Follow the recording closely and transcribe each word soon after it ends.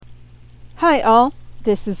Hi, all.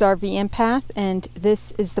 This is RV Empath, and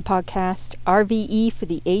this is the podcast RVE for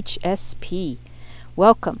the HSP.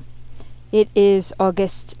 Welcome. It is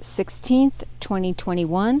August 16th,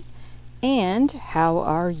 2021, and how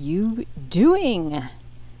are you doing?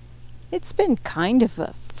 It's been kind of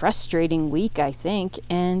a frustrating week, I think,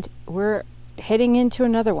 and we're heading into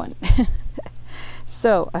another one.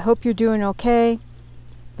 So, I hope you're doing okay.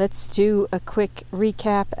 Let's do a quick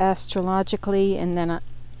recap astrologically, and then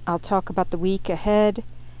I'll talk about the week ahead,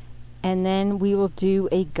 and then we will do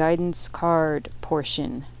a guidance card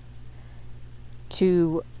portion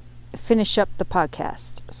to finish up the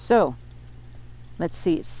podcast. So, let's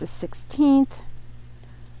see, it's the 16th.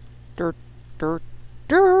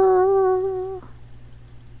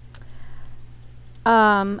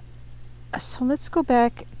 So let's go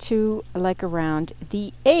back to like around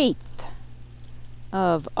the 8th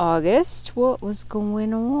of August. What was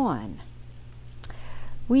going on?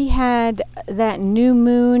 We had that new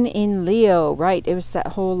moon in Leo, right? It was that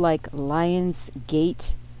whole like Lion's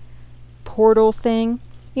Gate portal thing.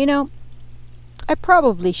 You know, I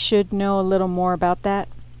probably should know a little more about that.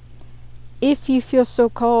 If you feel so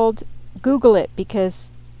called, Google it,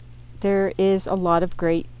 because there is a lot of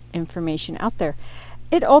great information out there.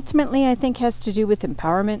 It ultimately, I think, has to do with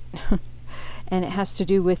empowerment, and it has to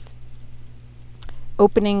do with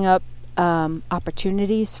opening up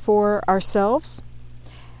opportunities for ourselves.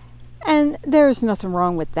 And there's nothing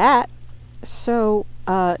wrong with that. So,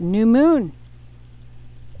 new moon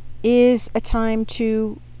is a time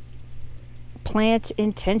to plant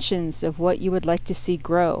intentions of what you would like to see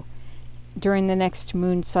grow during the next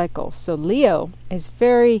moon cycle. So, Leo is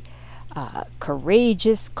very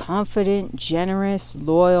courageous, confident, generous,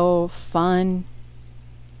 loyal, fun,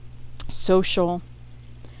 social,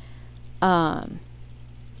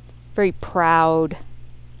 very proud.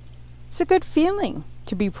 It's a good feeling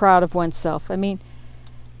to be proud of oneself. I mean,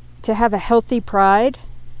 to have a healthy pride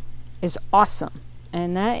is awesome.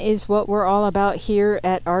 And that is what we're all about here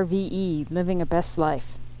at RVE, living a best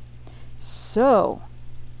life. So,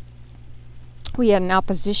 we had an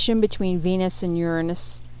opposition between Venus and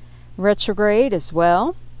Uranus retrograde as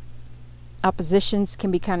well. Oppositions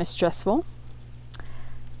can be kind of stressful.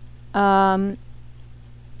 Opposition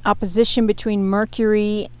between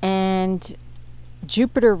Mercury and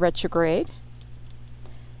Jupiter retrograde.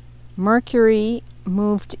 Mercury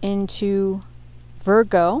moved into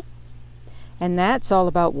Virgo, and that's all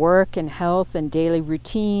about work and health and daily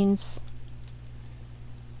routines.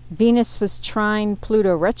 Venus was trine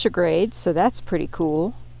Pluto retrograde, so that's pretty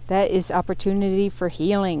cool. That is opportunity for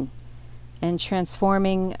healing and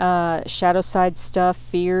transforming shadow side stuff,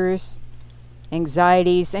 fears,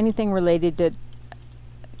 anxieties, anything related to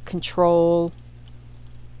control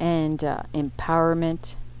and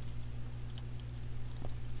empowerment,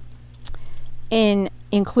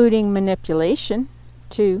 including manipulation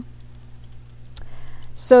too.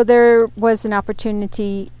 So there was an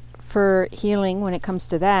opportunity for healing when it comes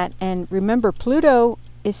to that. And remember, Pluto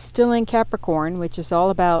is still in Capricorn, which is all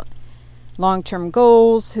about long-term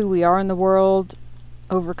goals, who we are in the world,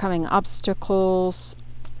 overcoming obstacles,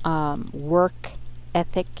 work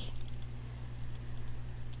ethic,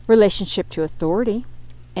 relationship to authority.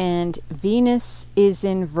 And Venus is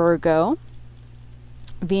in Virgo.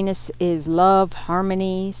 Venus is love,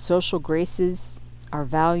 harmony, social graces, our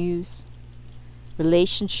values,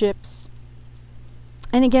 relationships.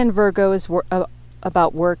 And again, Virgo is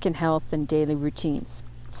about work and health and daily routines.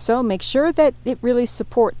 So make sure that it really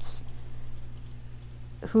supports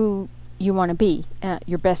who you want to be,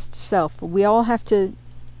 your best self. We all have to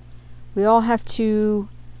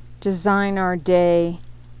design our day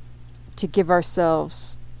to give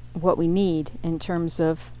ourselves what we need in terms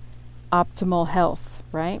of optimal health,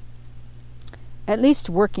 right? At least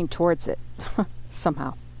working towards it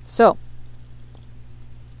somehow. So,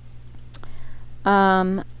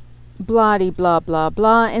 blah-de blah blah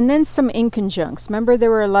blah, and then some inconjuncts. Remember, there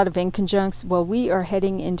were a lot of inconjuncts. Well, we are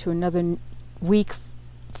heading into another week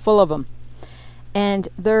full of them, and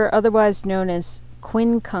they're otherwise known as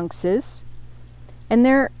quincunxes, and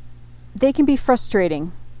they can be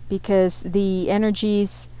frustrating because the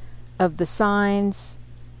energies of the signs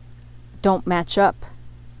don't match up.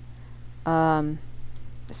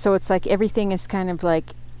 So it's like everything is kind of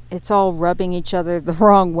like it's all rubbing each other the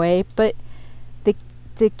wrong way, but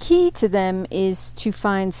the key to them is to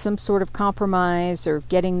find some sort of compromise or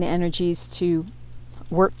getting the energies to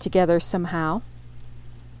work together somehow.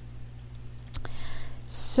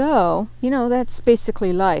 So, that's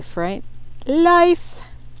basically life, right? Life.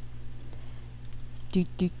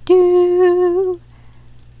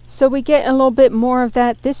 So we get a little bit more of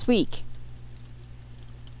that this week.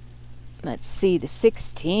 Let's see, the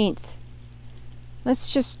 16th.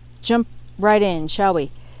 Let's just jump right in, shall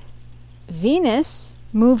we? Venus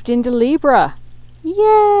moved into Libra.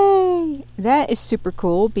 Yay! That is super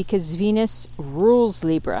cool because Venus rules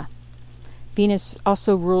Libra. Venus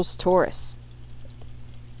also rules Taurus.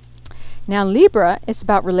 Now, Libra is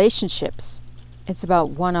about relationships. It's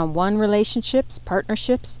about one-on-one relationships,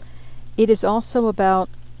 partnerships. It is also about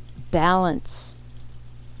balance.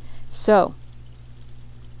 So,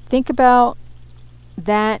 think about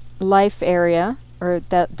that life area or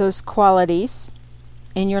those qualities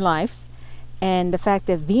in your life, and the fact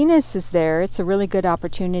that Venus is there. It's a really good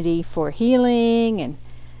opportunity for healing and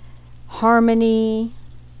harmony.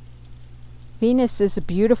 Venus is a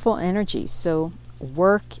beautiful energy, so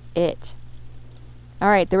work it. All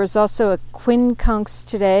right, there was also a quincunx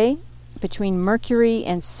today between Mercury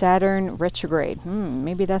and Saturn retrograde.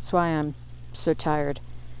 Maybe that's why I'm so tired.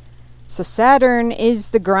 So Saturn is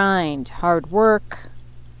the grind, hard work,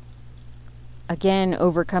 again,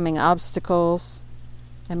 overcoming obstacles.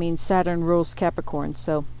 I mean, Saturn rules Capricorn,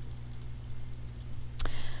 so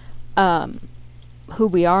who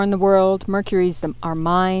we are in the world. Mercury's our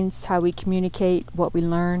minds, how we communicate, what we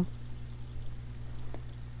learn.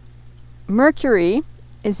 Mercury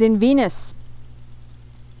is in Venus,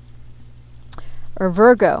 or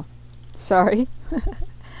Virgo, sorry.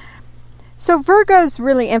 So Virgo's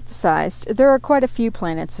really emphasized. There are quite a few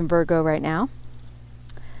planets in Virgo right now.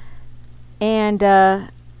 And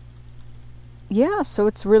yeah, so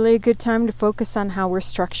it's really a good time to focus on how we're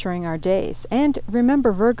structuring our days. And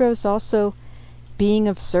remember, Virgo's also being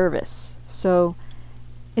of service. So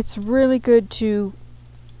it's really good to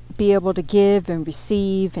be able to give and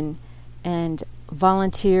receive and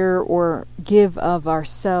volunteer or give of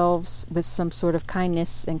ourselves with some sort of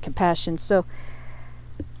kindness and compassion. So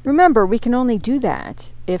remember, we can only do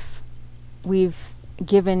that if we've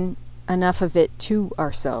given enough of it to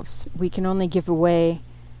ourselves. We can only give away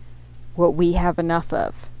what we have enough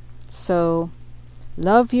of. So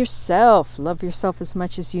love yourself. Love yourself as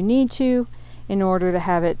much as you need to in order to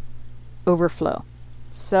have it overflow.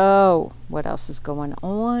 So what else is going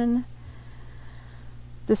on?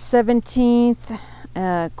 The 17th,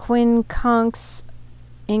 quincunx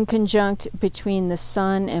in conjunct between the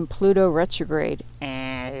Sun and Pluto retrograde.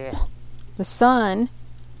 The Sun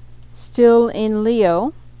still in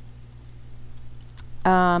Leo.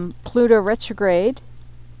 Pluto retrograde,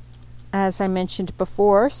 as I mentioned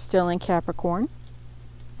before, still in Capricorn.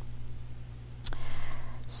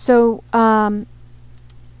 So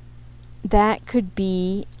that could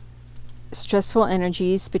be stressful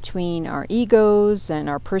energies between our egos and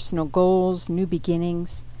our personal goals, new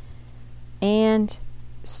beginnings, and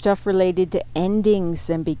stuff related to endings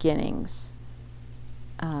and beginnings.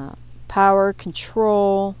 Power,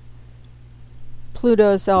 control.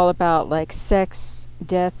 Pluto is all about like sex,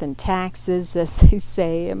 death, and taxes, as they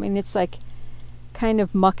say. I mean, it's like kind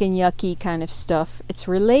of muck and yucky kind of stuff. It's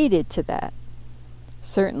related to that,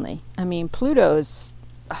 certainly. I mean, Pluto's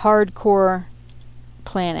a hardcore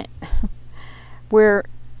planet where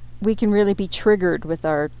we can really be triggered with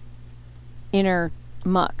our inner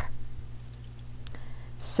muck.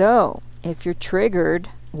 So, if you're triggered,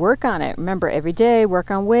 work on it. Remember, every day,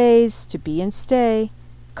 work on ways to be and stay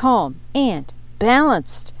calm and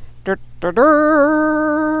balanced.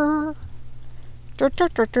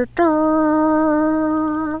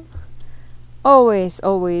 Always,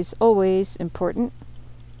 always, always important.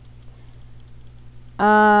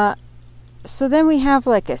 So then we have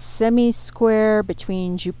like a semi-square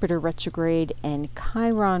between Jupiter retrograde and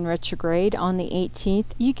Chiron retrograde on the 18th.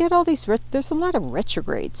 You get all these, there's a lot of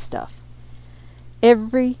retrograde stuff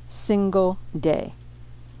every single day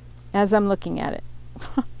as I'm looking at it.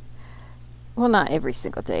 Well, not every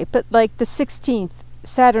single day, but like the 16th,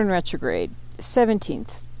 Saturn retrograde,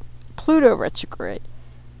 17th, Pluto retrograde,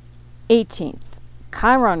 18th,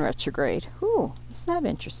 Chiron retrograde. Ooh, isn't that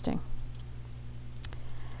interesting?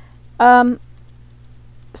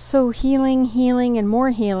 So healing, and more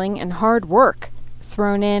healing, and hard work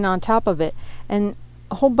thrown in on top of it, and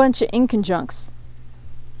a whole bunch of inconjuncts,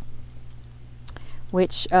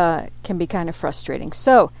 which can be kind of frustrating.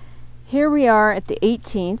 So here we are at the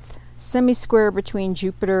 18th, semi-square between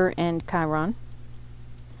Jupiter and Chiron.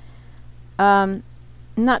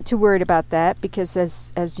 Not too worried about that because,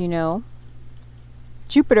 as you know,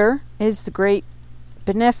 Jupiter is the great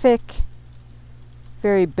benefic,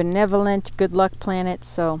 very benevolent, good luck planet.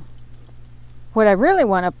 So what I really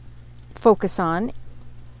want to focus on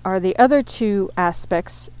are the other two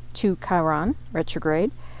aspects to Chiron retrograde.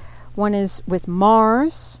 One is with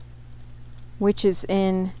Mars, which is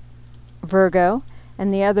in Virgo,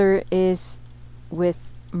 and the other is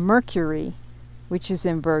with Mercury, which is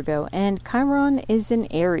in Virgo, and Chiron is in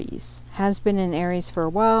Aries, has been in Aries for a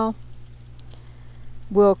while,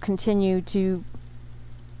 will continue to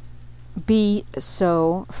be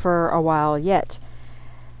so for a while yet.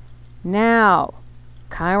 Now,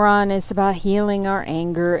 Chiron is about healing our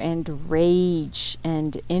anger and rage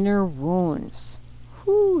and inner wounds.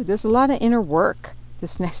 Whew, there's a lot of inner work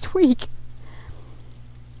this next week.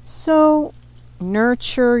 So,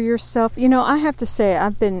 nurture yourself. You know, I have to say,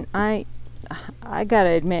 I gotta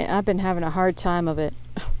admit, I've been having a hard time of it.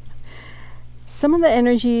 Some of the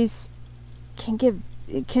energies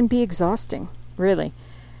can be exhausting, really.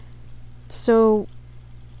 So,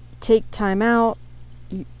 take time out.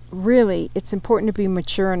 Really, it's important to be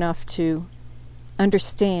mature enough to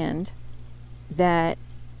understand that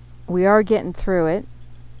we are getting through it.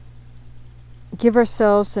 Give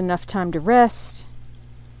ourselves enough time to rest,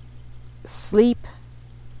 sleep,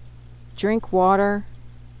 drink water,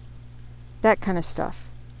 that kind of stuff.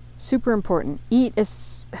 Super important. Eat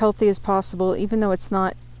as healthy as possible, even though it's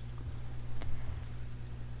not,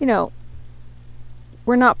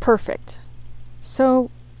 we're not perfect.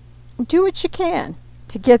 So do what you can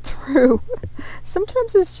to get through.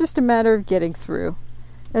 Sometimes it's just a matter of getting through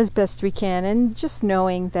as best we can, and just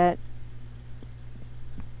knowing that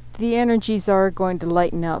the energies are going to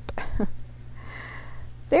lighten up.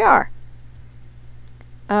 They are.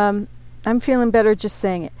 I'm feeling better just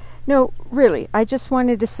saying it. No, really, I just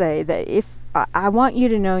wanted to say that if I want you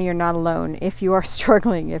to know you're not alone if you are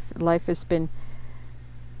struggling, if life has been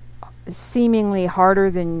seemingly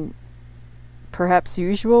harder than perhaps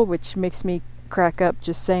usual, which makes me crack up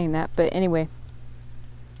just saying that. But anyway,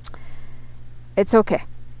 it's okay.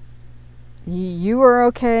 You are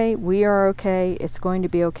okay. We are okay. It's going to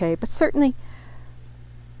be okay. But certainly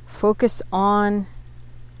focus on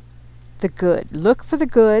the good. Look for the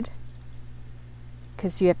good,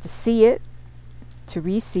 because you have to see it to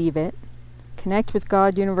receive it. Connect with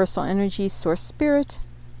God, universal energy, source spirit,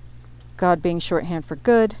 God being shorthand for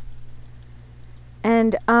good,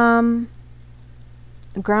 and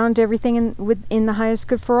ground everything in the highest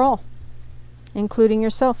good for all, including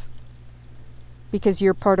yourself, because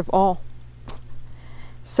you're part of all.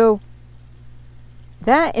 So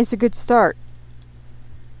that is a good start.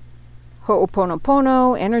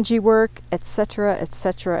 Ho'oponopono, energy work, etc.,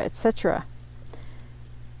 etc., etc.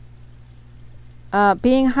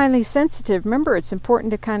 Being highly sensitive, remember, it's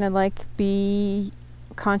important to kind of be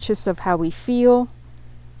conscious of how we feel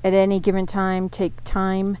at any given time. Take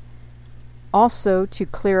time also to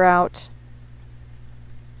clear out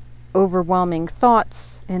overwhelming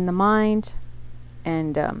thoughts in the mind,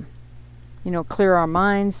 and clear our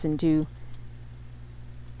minds and do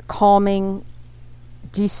calming,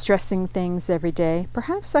 de-stressing things every day.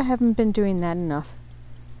 Perhaps I haven't been doing that enough.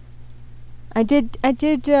 I did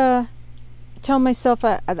tell myself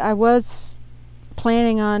I was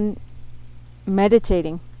planning on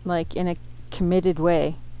meditating, in a committed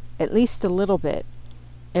way, at least a little bit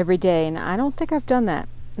every day, and I don't think I've done that.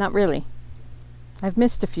 Not really. I've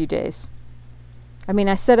missed a few days. I mean,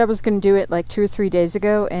 I said I was going to do it 2 or 3 days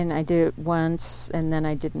ago, and I did it once, and then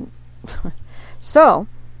I didn't. So,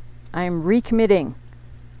 I'm recommitting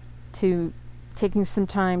to taking some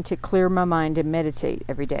time to clear my mind and meditate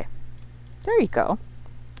every day. There you go.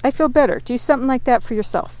 I feel better. Do something like that for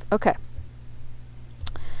yourself. Okay.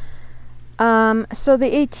 So the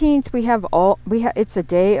 18th, it's a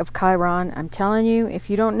day of Chiron. I'm telling you, if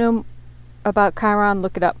you don't know about Chiron,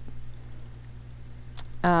 look it up.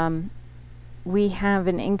 We have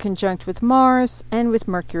an inconjunct with Mars and with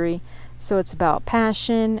Mercury. So it's about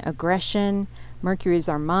passion, aggression. Mercury is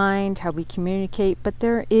our mind, how we communicate, but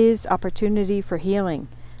there is opportunity for healing.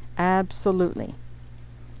 Absolutely.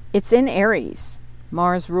 It's in Aries.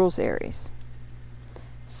 Mars rules Aries.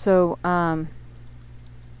 So, and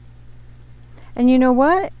you know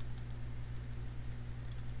what?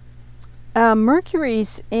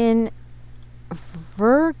 Mercury's in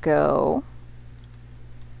Virgo,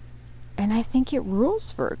 and I think it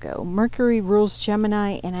rules Virgo. Mercury rules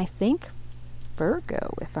Gemini, and I think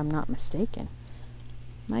Virgo, if I'm not mistaken.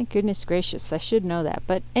 My goodness gracious, I should know that.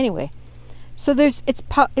 But anyway, so it's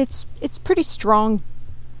pretty strong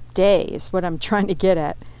day is what I'm trying to get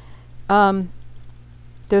at.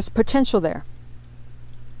 There's potential there.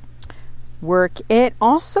 Work it.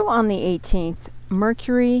 Also on the 18th,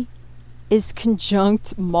 Mercury is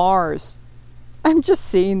conjunct Mars. I'm just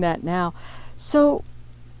seeing that now. So,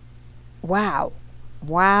 wow.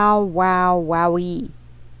 Wowee.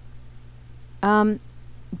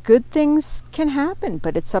 Good things can happen,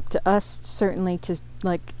 but it's up to us certainly to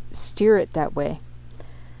steer it that way.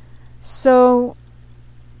 So,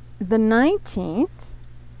 the 19th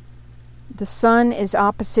The Sun is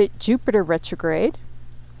opposite Jupiter retrograde.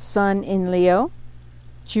 Sun in Leo,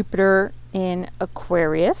 Jupiter in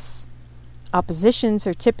Aquarius. Oppositions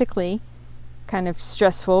are typically kind of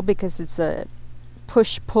stressful because it's a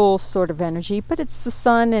push-pull sort of energy, but it's the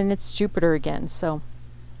Sun and it's Jupiter again, so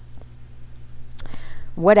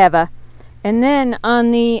whatever. And then on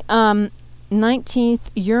the 19th,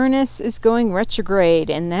 Uranus is going retrograde,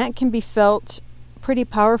 and that can be felt pretty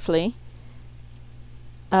powerfully,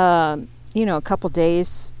 a couple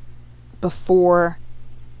days before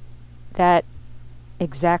that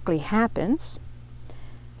exactly happens.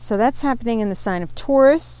 So that's happening in the sign of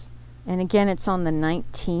Taurus, and again, it's on the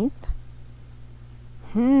 19th.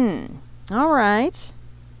 All right.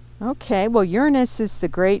 Okay, well, Uranus is the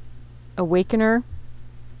great awakener,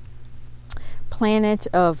 planet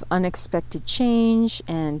of unexpected change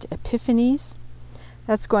and epiphanies.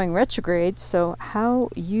 That's going retrograde, so how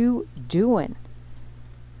you doing?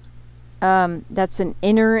 That's an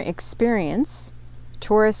inner experience.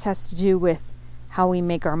 Taurus has to do with how we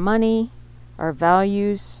make our money, our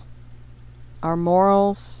values, our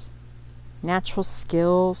morals, natural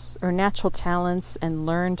skills, or natural talents and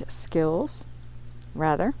learned skills,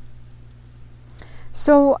 rather.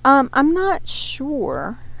 So I'm not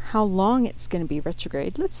sure how long it's going to be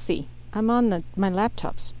retrograde. Let's see. I'm on my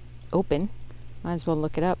laptop's open. Might as well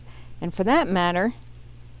look it up. And for that matter,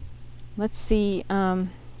 let's see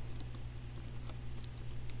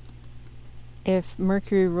if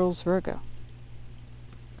Mercury rules Virgo.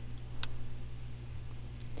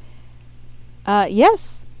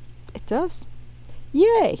 Yes, it does.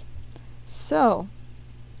 Yay! So,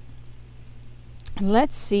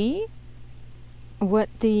 let's see what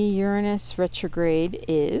the Uranus retrograde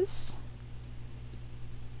is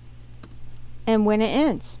and when it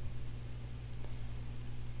ends.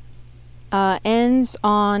 Ends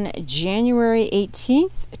on January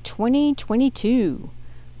 18th, 2022.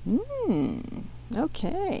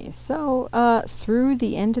 Okay, so through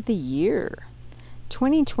the end of the year.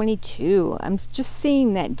 2022. I'm just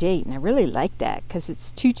seeing that date, and I really like that because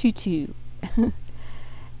it's 222.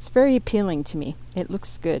 It's very appealing to me. It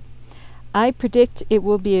looks good. I predict it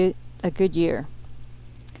will be a good year.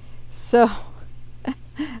 So,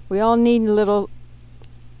 we all need a little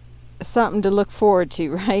something to look forward to,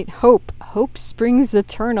 right? Hope. Hope springs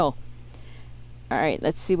eternal. All right,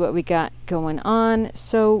 let's see what we got going on.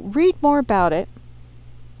 So, read more about it.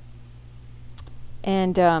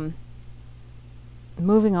 And,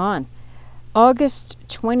 moving on. August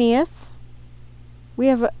 20th, we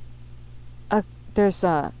have there's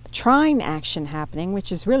a trine action happening,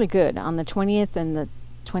 which is really good. On the 20th and the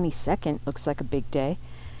 22nd, looks like a big day.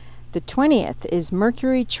 The 20th is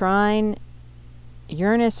Mercury trine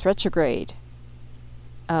Uranus retrograde.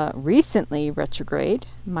 Recently retrograde,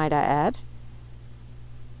 might I add.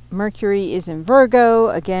 Mercury is in Virgo.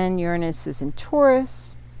 Again, Uranus is in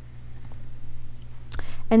Taurus.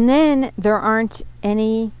 And then there aren't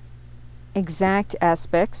any exact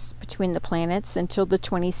aspects between the planets until the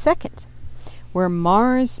 22nd, where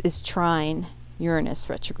Mars is trine Uranus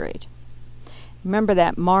retrograde. Remember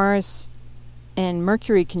that Mars and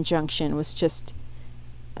Mercury conjunction was just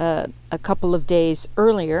a couple of days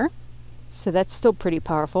earlier, so that's still pretty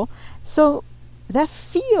powerful. So that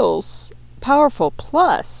feels powerful.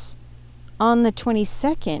 Plus, on the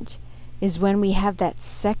 22nd is when we have that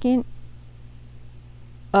second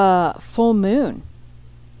full moon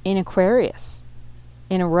in Aquarius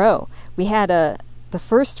in a row. We had the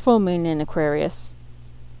first full moon in Aquarius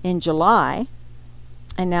in July,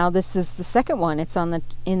 and now this is the second one. It's in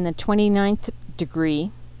the 29th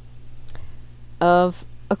degree of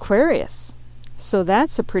Aquarius. So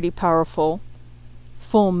that's a pretty powerful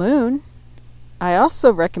full moon. I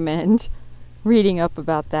also recommend reading up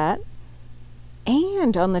about that.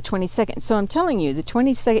 And on the 22nd. So I'm telling you, the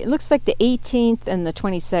 22nd, it looks like the 18th and the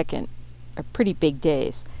 22nd are pretty big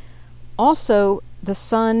days. Also, the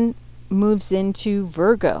Sun moves into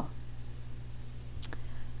Virgo.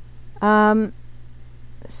 So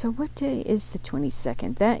what day is the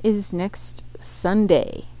 22nd? That is next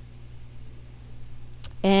Sunday.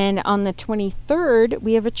 And on the 23rd,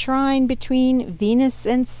 we have a trine between Venus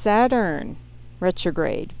and Saturn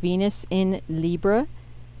retrograde. Venus in Libra,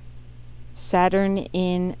 Saturn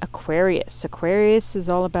in Aquarius. Aquarius is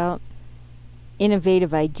all about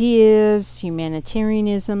innovative ideas,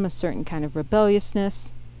 humanitarianism, a certain kind of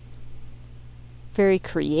rebelliousness. Very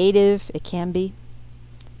creative, it can be.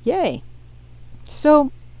 Yay.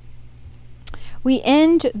 So, we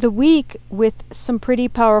end the week with some pretty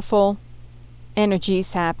powerful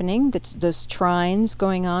energies happening. Those trines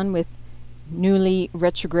going on with newly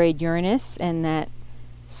retrograde Uranus and that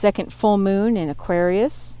second full moon in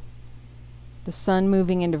Aquarius. the Sun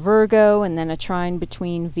moving into Virgo, and then a trine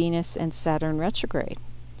between Venus and Saturn retrograde.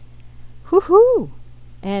 Woohoo!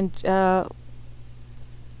 And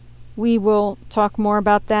we will talk more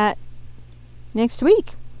about that next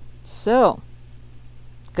week. So,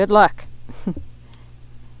 good luck.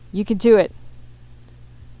 You can do it.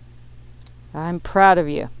 I'm proud of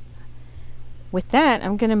you. With that,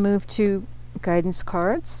 I'm going to move to guidance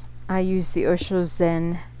cards. I use the Osho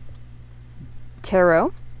Zen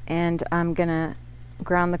Tarot, and I'm going to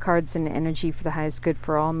ground the cards in energy for the highest good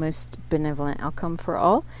for all, most benevolent outcome for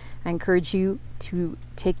all. I encourage you to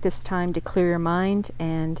take this time to clear your mind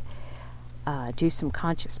and do some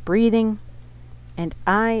conscious breathing, and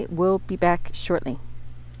I will be back shortly.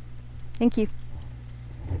 Thank you.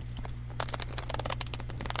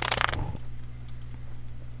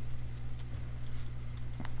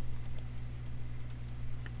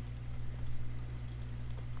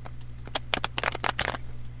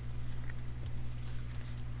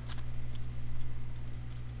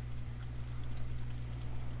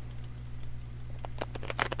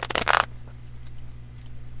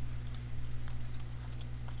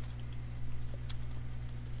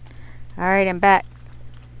 Alright, I'm back.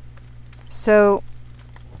 So,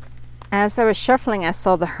 as I was shuffling, I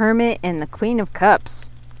saw the Hermit and the Queen of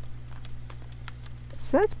Cups.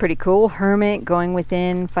 So that's pretty cool. Hermit, going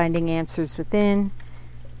within, finding answers within.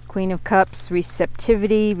 Queen of Cups,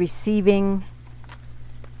 receptivity, receiving.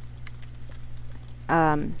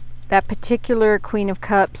 That particular Queen of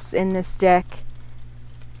Cups in this deck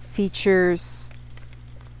features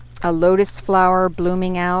a lotus flower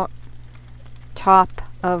blooming out top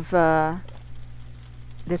of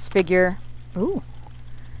this figure. Ooh.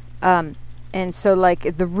 And so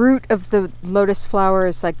like the root of the lotus flower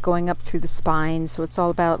is like going up through the spine, so it's all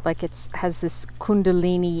about like it's has this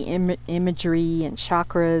kundalini imagery and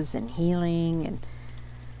chakras and healing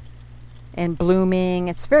and blooming.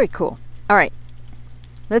 It's very cool. All right,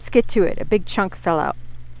 let's get to it. A big chunk fell out.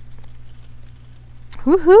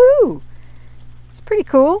 Woohoo! It's pretty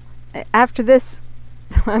cool. After this,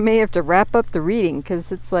 I may have to wrap up the reading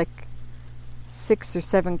because it's like 6 or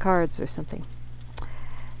 7 cards or something.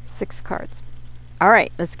 6 cards. All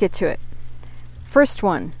right, let's get to it. First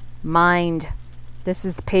one, Mind. This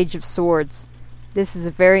is the Page of Swords. This is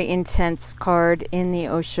a very intense card in the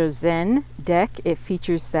Osho Zen deck. It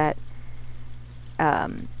features that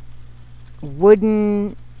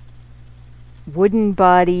wooden-bodied,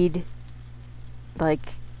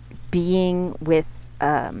 like, being with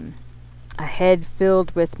a head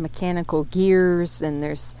filled with mechanical gears, and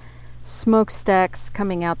there's smokestacks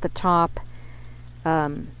coming out the top.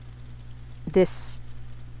 It's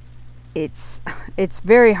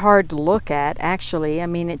very hard to look at, actually. I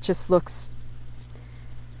mean, it just looks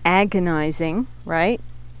agonizing, right?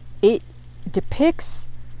 It depicts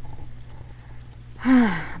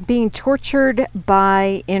being tortured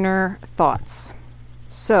by inner thoughts.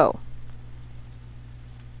 So,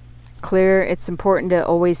 it's important to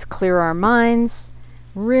always clear our minds,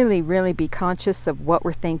 really, really be conscious of what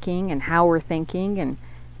we're thinking and how we're thinking, and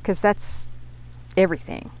because that's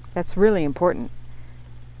everything. That's really important.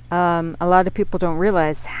 A lot of people don't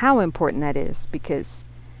realize how important that is, because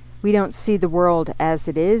we don't see the world as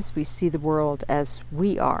it is. We see the world as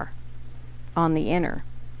we are on the inner.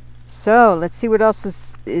 So let's see what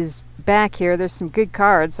else is back here. There's some good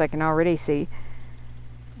cards I can already see.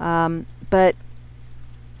 But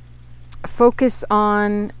focus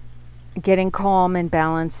on getting calm and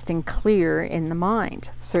balanced and clear in the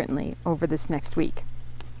mind, certainly, over this next week.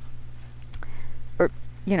 Or,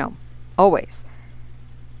 always.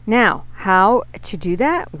 Now, how to do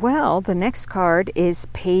that? Well, the next card is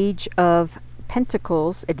Page of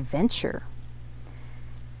Pentacles, Adventure.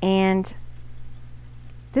 And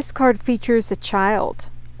this card features a child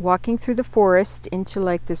walking through the forest into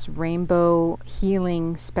like this rainbow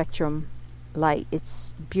healing spectrum light.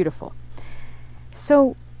 It's beautiful.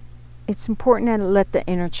 So it's important to let the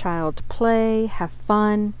inner child play, have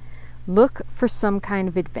fun, look for some kind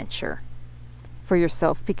of adventure for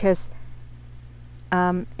yourself, because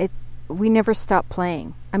we never stop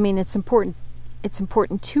playing. I mean, it's important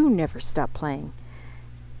to never stop playing.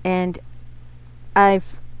 And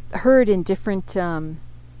I've heard in different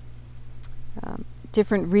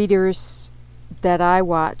readers that I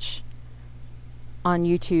watch on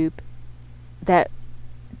YouTube that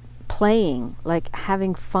playing, like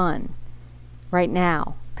having fun right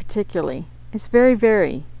now particularly, is very,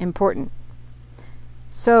 very important.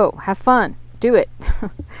 So have fun, do it.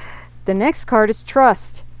 The next card is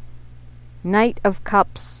Trust, Knight of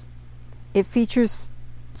Cups. It features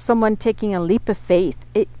someone taking a leap of faith.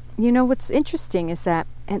 What's interesting is that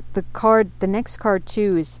the next card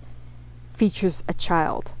too features a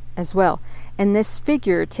child as well. And this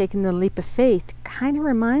figure taking the leap of faith kind of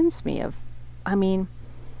reminds me of,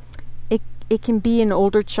 it can be an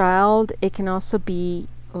older child, it can also be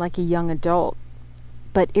like a young adult,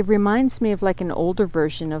 but it reminds me of like an older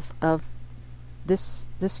version of this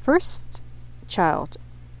first child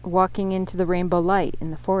walking into the rainbow light in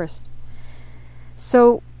the forest.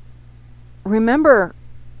 So remember,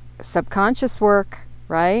 subconscious work,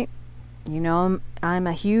 right? I'm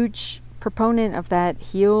a huge proponent of that.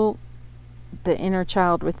 Heal the inner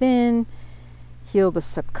child within, heal the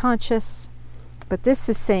subconscious. But this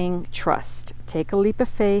is saying trust. Take a leap of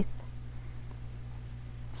faith.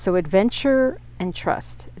 So adventure and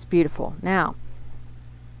trust is beautiful. Now,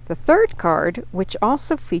 the third card, which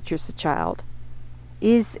also features a child,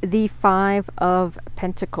 is the Five of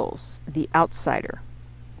Pentacles, the outsider.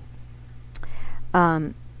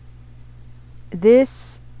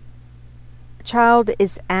 This child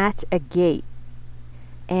is at a gate,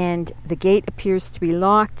 and the gate appears to be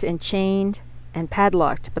locked and chained and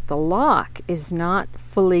padlocked, but the lock is not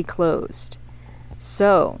fully closed.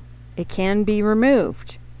 So it can be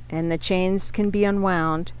removed, and the chains can be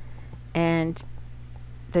unwound, and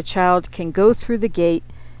the child can go through the gate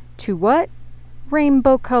to what?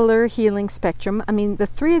 Rainbow color healing spectrum. The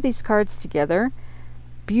three of these cards together,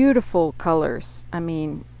 beautiful colors. I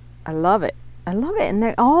love it. And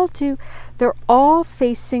they're all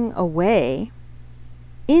facing away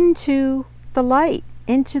into the light,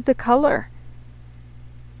 into the color.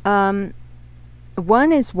 One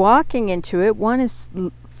is walking into it, one is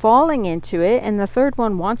falling into it, and the third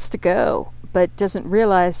one wants to go, but doesn't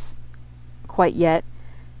realize quite yet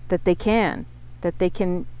that they can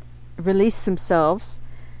release themselves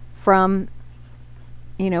from,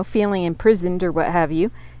 feeling imprisoned or what have you,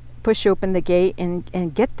 push open the gate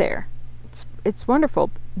and get there. It's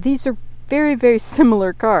wonderful. These are very, very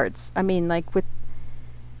similar cards. Like with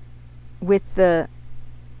the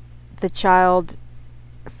child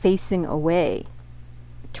facing away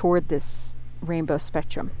toward this rainbow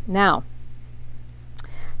spectrum. Now,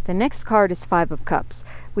 the next card is Five of Cups.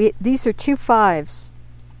 These are two fives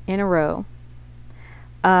in a row.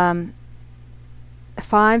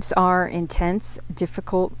 Fives are intense,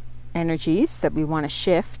 difficult energies that we want to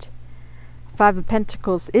shift. Five of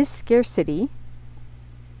Pentacles is scarcity,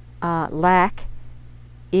 lack.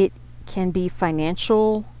 It can be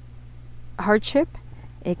financial hardship.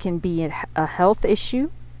 It can be a health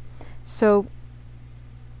issue. So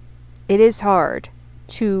it is hard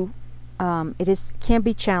to, can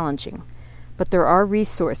be challenging, but there are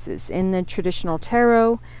resources. In the traditional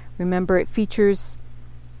tarot, remember, it features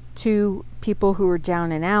two people who are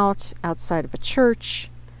down and out outside of a church.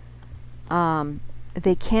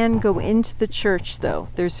 They can go into the church, though.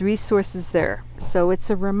 There's resources there. So it's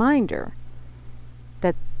a reminder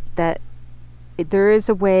that there is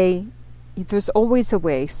a way, there's always a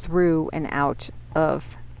way through and out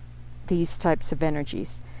of these types of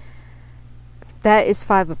energies. That is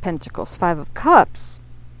Five of Pentacles. Five of Cups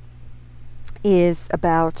is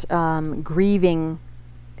about grieving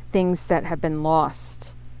things that have been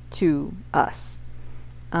lost to us.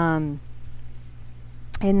 In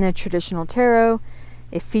the traditional tarot,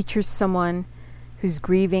 it features someone who's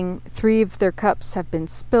grieving. Three of their cups have been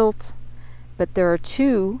spilt, but there are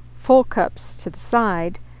two full cups to the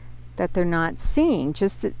side that they're not seeing.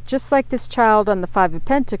 Just like this child on the Five of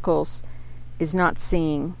Pentacles is not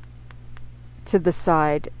seeing to the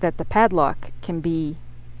side that the padlock can be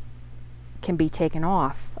taken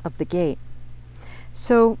off of the gate.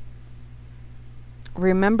 So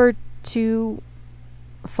remember to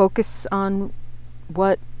focus on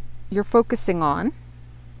what you're focusing on.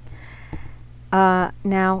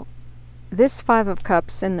 Now, this Five of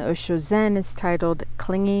Cups in the Osho Zen is titled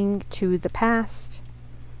Clinging to the Past.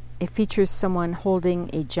 It features someone holding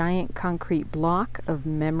a giant concrete block of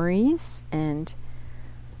memories and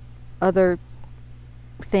other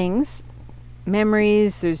things.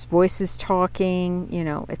 Memories, there's voices talking,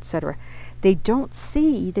 etc. They don't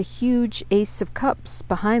see the huge Ace of Cups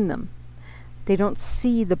behind them. They don't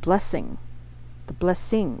see the blessings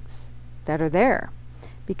that are there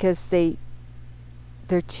because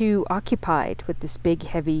they're too occupied with this big,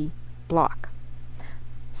 heavy block.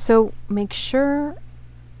 So make sure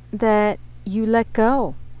that you let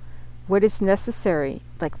go what is necessary,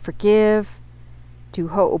 like forgive, do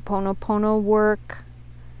Ho'oponopono work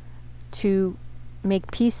to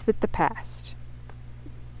make peace with the past.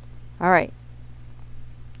 All right.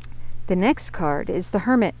 The next card is the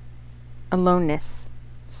Hermit, aloneness.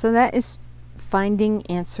 So that is finding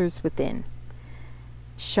answers within,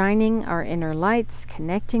 shining our inner lights,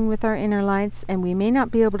 connecting with our inner lights, and we may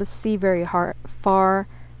not be able to see very far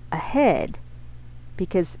ahead,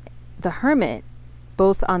 because the Hermit,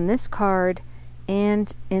 both on this card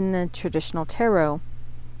and in the traditional tarot,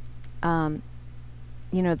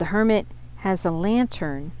 the Hermit has a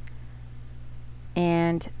lantern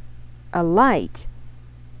and a light,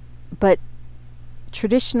 but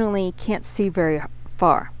traditionally can't see very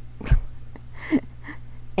far.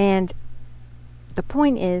 And the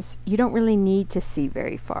point is, you don't really need to see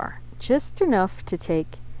very far, just enough to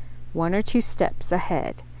take 1 or 2 steps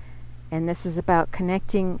ahead. And this is about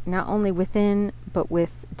connecting not only within, but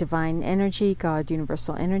with divine energy, God,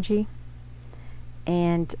 universal energy,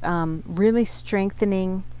 and really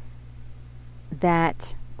strengthening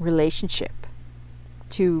that relationship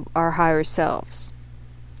to our higher selves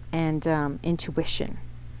and intuition.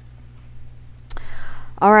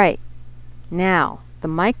 All right, now the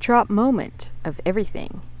mic drop moment of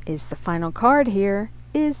everything is the final card here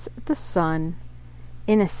is the Sun,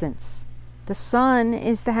 Innocence. The Sun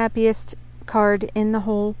is the happiest card in the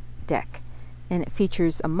whole deck, and it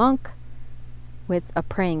features a monk with a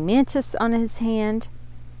praying mantis on his hand.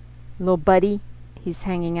 Little buddy, he's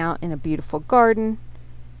hanging out in a beautiful garden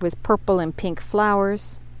with purple and pink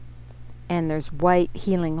flowers, and there's white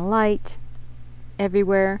healing light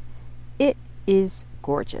everywhere. It is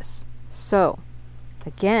gorgeous. So,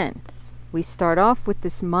 again, we start off with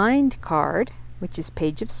this Mind card, which is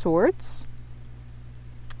Page of Swords.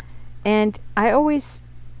 And I always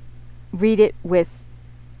read it with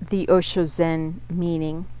the Osho Zen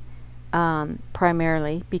meaning,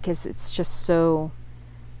 primarily, because it's just so,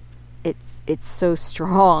 it's so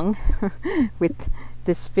strong with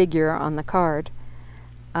this figure on the card.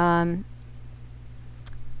 And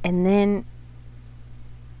then,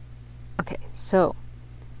 okay, so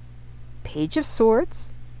Page of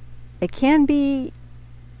Swords. It can be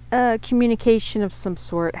a communication of some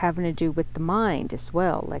sort having to do with the mind as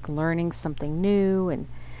well, like learning something new, and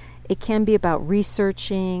it can be about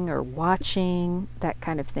researching or watching, that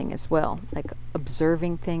kind of thing as well, like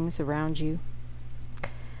observing things around you.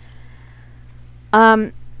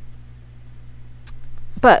 But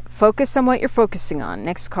focus on what you're focusing on.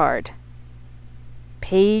 Next card,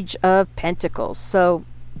 Page of Pentacles. So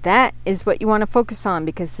that is what you want to focus on,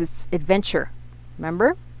 because it's adventure.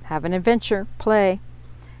 Remember? Have an adventure. Play.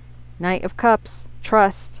 Knight of Cups.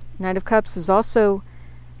 Trust. Knight of Cups is also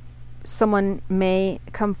someone may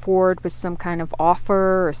come forward with some kind of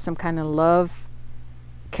offer or some kind of love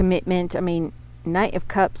commitment. I mean, Knight of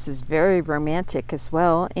Cups is very romantic as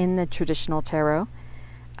well in the traditional tarot.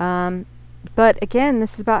 But again,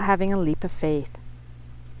 this is about having a leap of faith.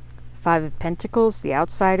 5 of Pentacles, the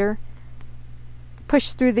outsider.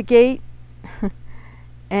 Push through the gate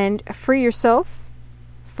and free yourself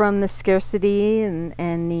from the scarcity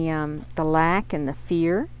and the lack and the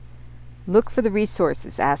fear. Look for the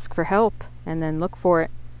resources. Ask for help and then look for it.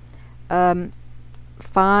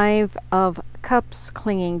 5 of Cups,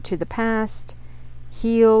 clinging to the past.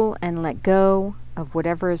 Heal and let go of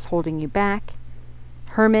whatever is holding you back.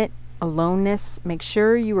 Hermit, aloneness. Make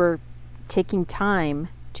sure you are taking time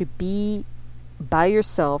to be by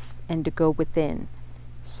yourself and to go within.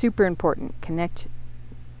 Super important. Connect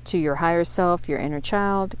to your higher self, your inner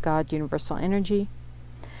child, God, universal energy.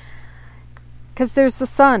 Because there's the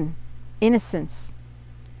Sun, innocence,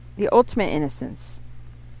 the ultimate innocence.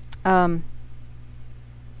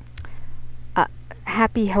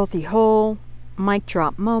 Happy, healthy, whole, mic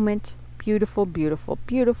drop moment. Beautiful, beautiful,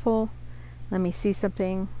 beautiful. Let me see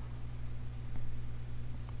something.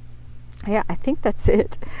 Yeah, I think that's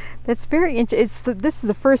it. That's very interesting. This is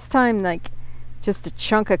the first time like just a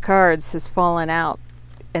chunk of cards has fallen out,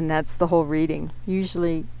 and that's the whole reading.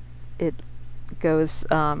 Usually it goes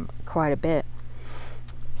quite a bit.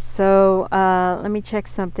 So let me check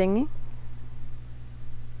something.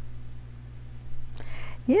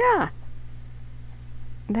 Yeah,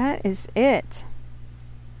 that is it.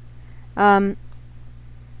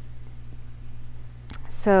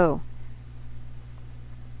 So,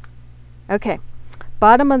 okay,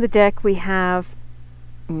 bottom of the deck we have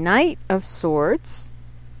Knight of Swords,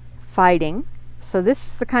 fighting. So this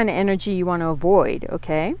is the kind of energy you want to avoid,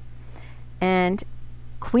 okay? And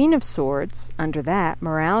Queen of Swords, under that,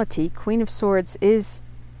 morality. Queen of Swords is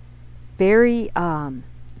very,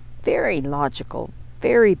 very logical,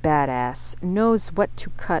 very badass, knows what to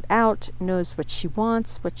cut out, knows what she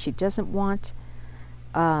wants, what she doesn't want.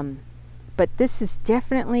 But this is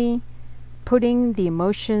definitely putting the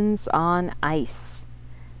emotions on ice.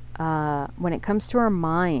 When it comes to our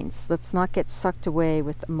minds, let's not get sucked away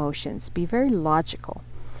with emotions. Be very logical.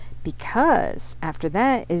 Because after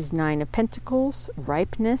that is 9 of Pentacles,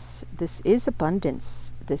 ripeness. This is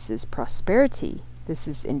abundance. This is prosperity. This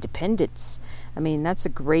is independence. I mean, that's a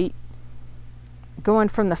great... Going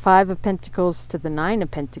from the 5 of Pentacles to the 9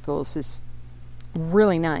 of Pentacles is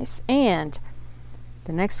really nice. And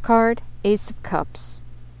the next card, Ace of Cups.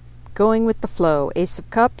 Going with the flow. Ace of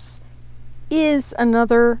Cups is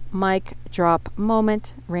another mic drop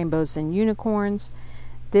moment. Rainbows and unicorns.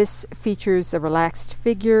 This features a relaxed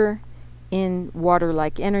figure in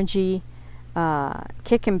water-like energy,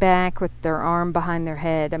 kicking back with their arm behind their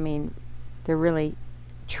head. I mean, they're really,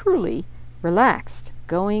 truly relaxed,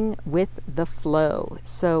 going with the flow.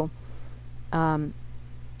 So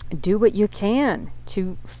do what you can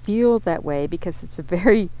to feel that way, because it's a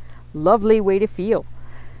very lovely way to feel.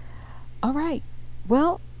 All right.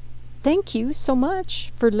 Well, thank you so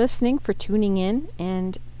much for listening, for tuning in,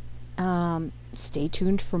 and stay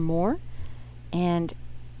tuned for more. And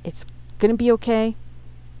it's going to be okay.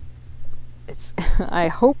 It's I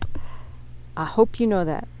hope you know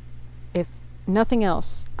that. If nothing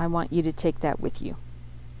else, I want you to take that with you.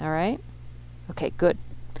 All right? Okay, good.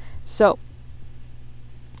 So,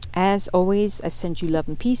 as always, I send you love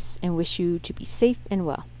and peace and wish you to be safe and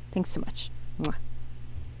well. Thanks so much. Mwah.